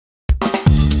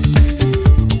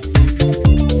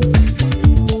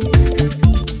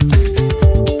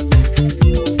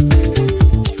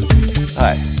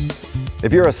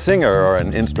If you're a singer or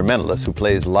an instrumentalist who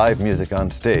plays live music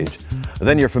on stage,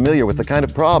 then you're familiar with the kind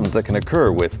of problems that can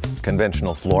occur with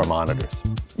conventional floor monitors.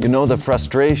 You know the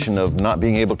frustration of not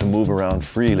being able to move around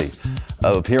freely,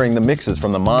 of hearing the mixes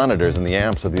from the monitors and the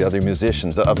amps of the other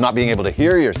musicians, of not being able to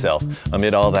hear yourself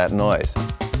amid all that noise.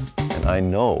 And I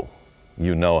know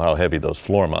you know how heavy those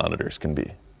floor monitors can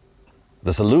be.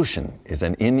 The solution is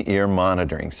an in-ear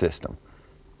monitoring system.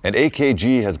 And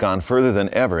AKG has gone further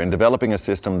than ever in developing a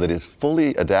system that is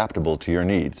fully adaptable to your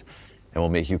needs and will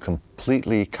make you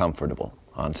completely comfortable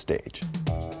on stage.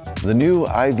 The new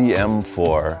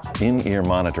IVM4 in-ear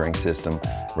monitoring system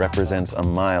represents a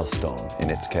milestone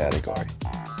in its category.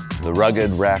 The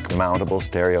rugged rack-mountable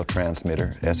stereo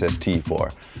transmitter,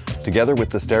 SST4, together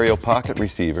with the stereo pocket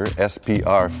receiver,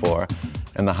 SPR4,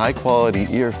 and the high-quality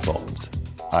earphones,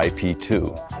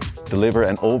 IP2, deliver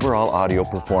an overall audio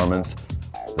performance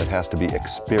that has to be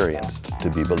experienced to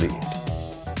be believed.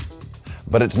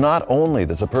 But it's not only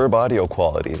the superb audio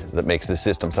quality that makes this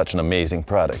system such an amazing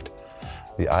product.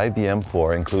 The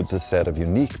IVM4 includes a set of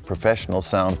unique professional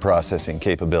sound processing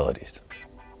capabilities.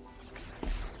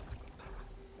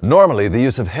 Normally, the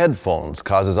use of headphones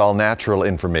causes all natural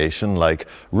information like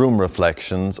room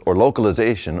reflections or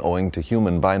localization owing to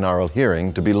human binaural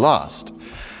hearing to be lost.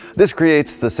 This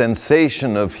creates the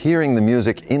sensation of hearing the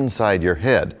music inside your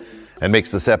head and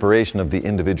makes the separation of the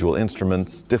individual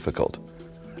instruments difficult.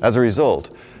 As a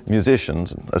result,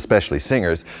 musicians, especially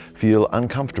singers, feel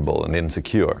uncomfortable and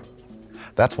insecure.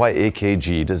 That's why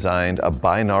AKG designed a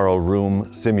binaural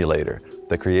room simulator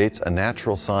that creates a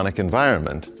natural sonic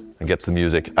environment and gets the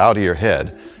music out of your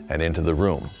head and into the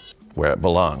room where it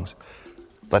belongs.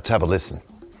 Let's have a listen.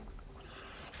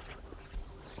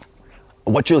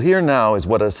 What you'll hear now is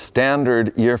what a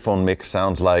standard earphone mix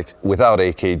sounds like without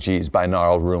AKG's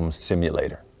binaural room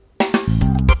simulator.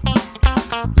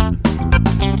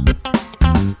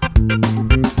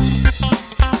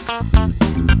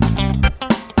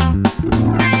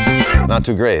 Not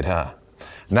too great, huh?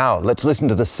 Now, let's listen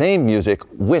to the same music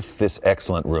with this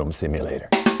excellent room simulator.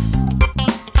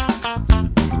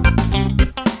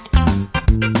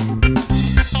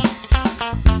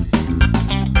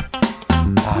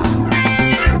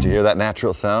 Did you hear that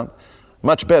natural sound?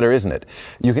 Much better, isn't it?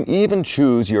 You can even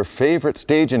choose your favorite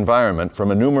stage environment from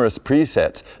a numerous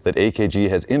presets that AKG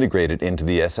has integrated into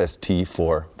the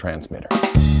SST4 transmitter.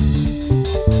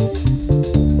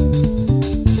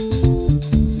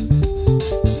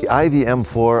 The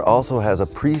IVM4 also has a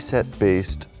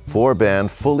preset-based 4-band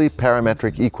fully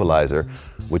parametric equalizer,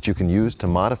 which you can use to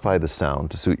modify the sound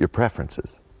to suit your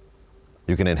preferences.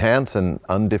 You can enhance an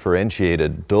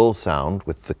undifferentiated dull sound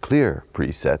with the clear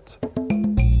presets.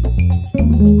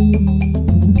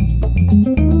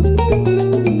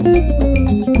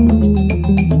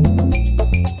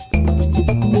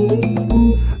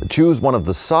 Choose one of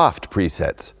the soft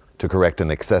presets to correct an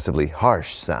excessively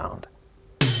harsh sound.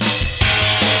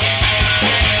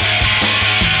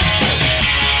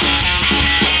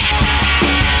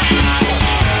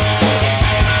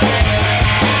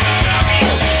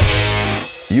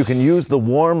 You can use the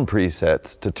warm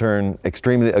presets to turn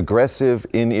extremely aggressive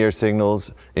in-ear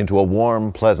signals into a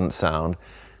warm, pleasant sound.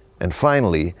 And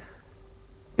finally,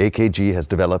 AKG has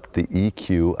developed the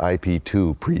EQ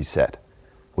IP2 preset,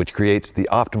 which creates the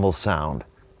optimal sound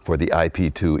for the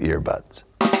IP2 earbuds.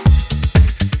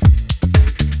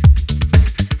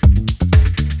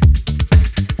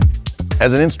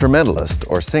 As an instrumentalist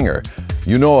or singer,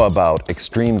 you know about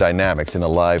extreme dynamics in a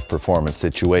live performance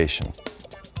situation.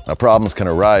 Now, problems can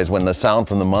arise when the sound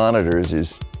from the monitors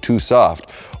is too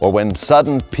soft, or when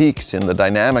sudden peaks in the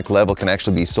dynamic level can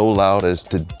actually be so loud as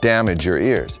to damage your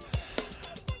ears.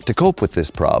 To cope with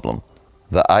this problem,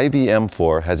 the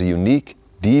IVM4 has a unique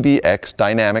dBx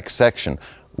dynamic section,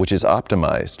 which is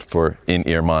optimized for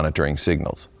in-ear monitoring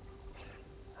signals.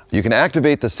 You can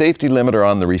activate the safety limiter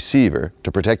on the receiver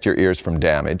to protect your ears from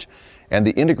damage, and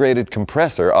the integrated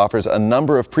compressor offers a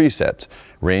number of presets,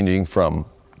 ranging from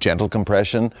gentle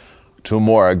compression to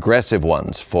more aggressive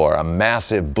ones for a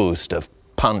massive boost of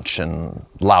punch and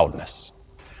loudness.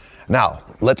 Now,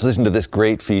 let's listen to this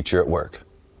great feature at work.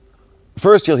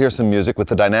 First, you'll hear some music with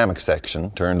the dynamic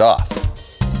section turned off.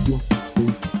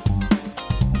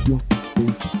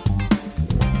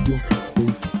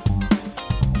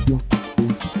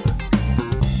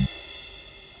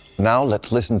 Now,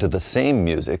 let's listen to the same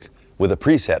music with a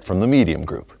preset from the medium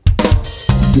group.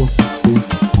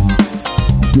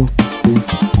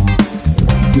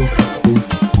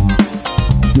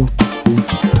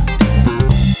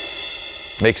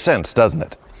 Makes sense, doesn't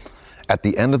it? At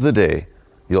the end of the day,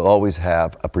 you'll always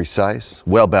have a precise,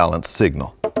 well-balanced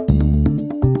signal.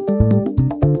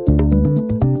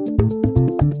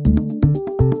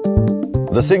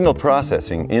 The signal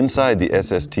processing inside the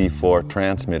SST4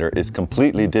 transmitter is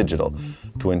completely digital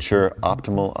to ensure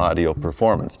optimal audio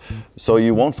performance, so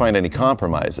you won't find any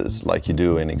compromises like you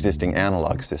do in existing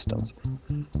analog systems.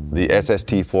 The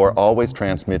SST4 always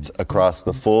transmits across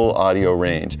the full audio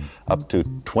range, up to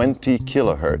 20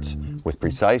 kilohertz, with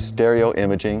precise stereo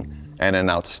imaging and an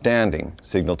outstanding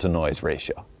signal-to-noise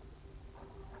ratio.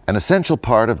 An essential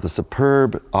part of the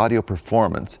superb audio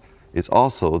performance is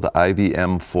also the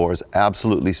IVM4's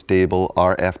absolutely stable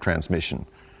RF transmission,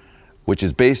 which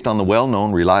is based on the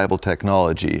well-known reliable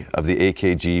technology of the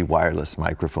AKG wireless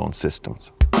microphone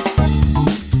systems.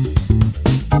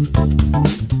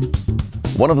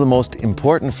 One of the most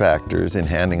important factors in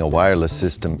handling a wireless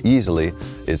system easily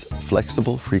is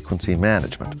flexible frequency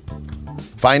management.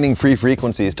 Finding free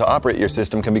frequencies to operate your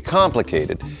system can be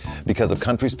complicated because of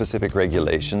country-specific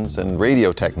regulations and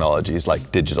radio technologies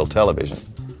like digital television.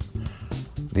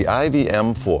 The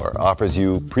IVM4 offers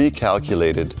you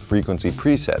pre-calculated frequency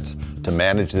presets to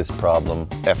manage this problem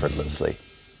effortlessly.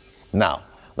 Now,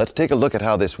 let's take a look at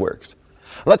how this works.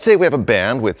 Let's say we have a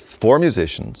band with 4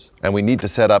 musicians and we need to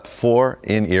set up 4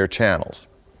 in-ear channels.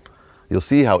 You'll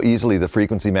see how easily the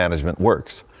frequency management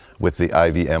works with the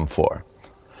IVM4.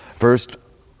 First,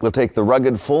 we'll take the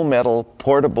rugged full metal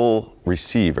portable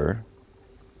receiver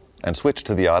and switch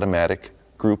to the automatic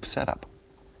group setup.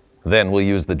 Then we'll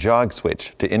use the jog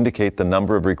switch to indicate the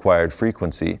number of required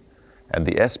frequency, and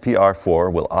the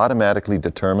SPR4 will automatically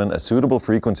determine a suitable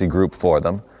frequency group for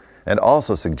them and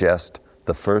also suggest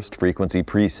the first frequency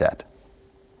preset.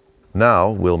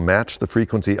 Now we'll match the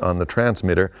frequency on the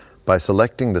transmitter by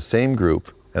selecting the same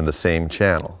group and the same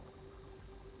channel.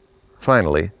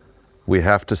 Finally, we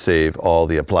have to save all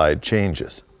the applied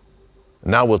changes.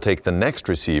 Now we'll take the next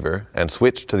receiver and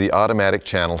switch to the automatic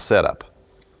channel setup.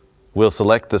 We'll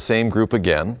select the same group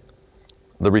again.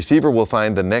 The receiver will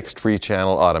find the next free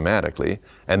channel automatically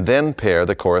and then pair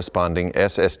the corresponding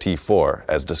SST4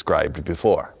 as described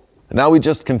before. Now we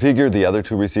just configure the other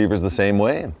 2 receivers the same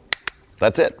way.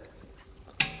 That's it.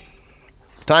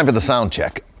 Time for the sound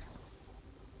check.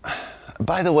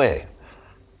 By the way,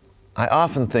 I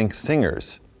often think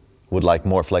singers would like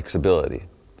more flexibility.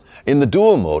 In the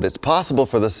dual mode, it's possible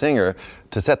for the singer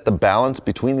to set the balance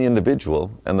between the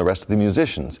individual and the rest of the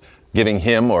musicians, giving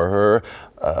him or her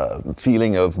a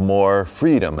feeling of more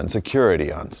freedom and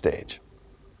security on stage.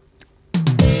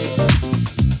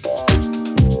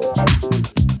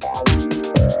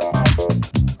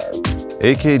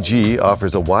 AKG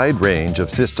offers a wide range of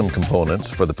system components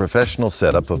for the professional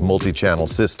setup of multi-channel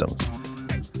systems.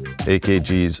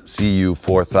 AKG's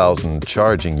CU4000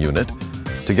 charging unit,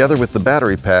 together with the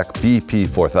battery pack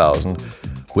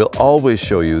BP4000, will always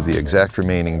show you the exact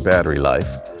remaining battery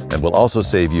life and will also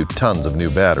save you tons of new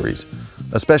batteries,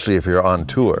 especially if you're on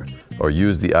tour or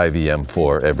use the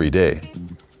IVM4 every day.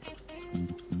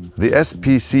 The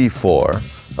SPC4,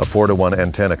 a 4-to-1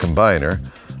 antenna combiner,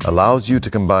 allows you to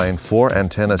combine 4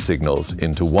 antenna signals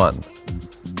into one.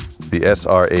 The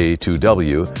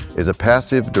SRA2W is a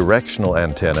passive directional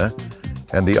antenna,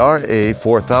 and the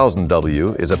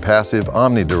RA4000W is a passive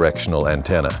omnidirectional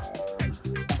antenna.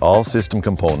 All system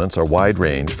components are wide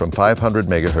range from 500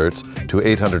 MHz to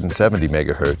 870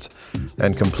 MHz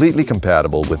and completely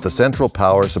compatible with the central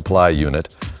power supply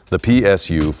unit, the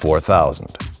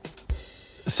PSU4000.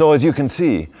 So as you can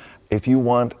see, if you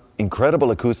want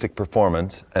incredible acoustic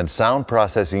performance and sound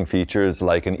processing features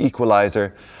like an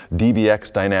equalizer,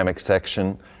 DBX dynamic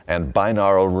section, and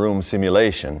binaural room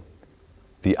simulation,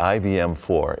 the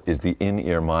IVM4 is the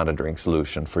in-ear monitoring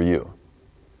solution for you.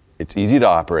 It's easy to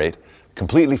operate,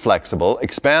 completely flexible,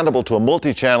 expandable to a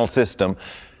multi-channel system.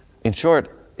 In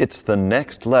short, it's the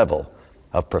next level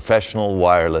of professional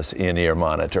wireless in-ear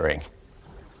monitoring.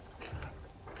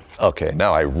 Okay,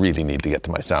 now I really need to get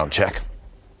to my sound check.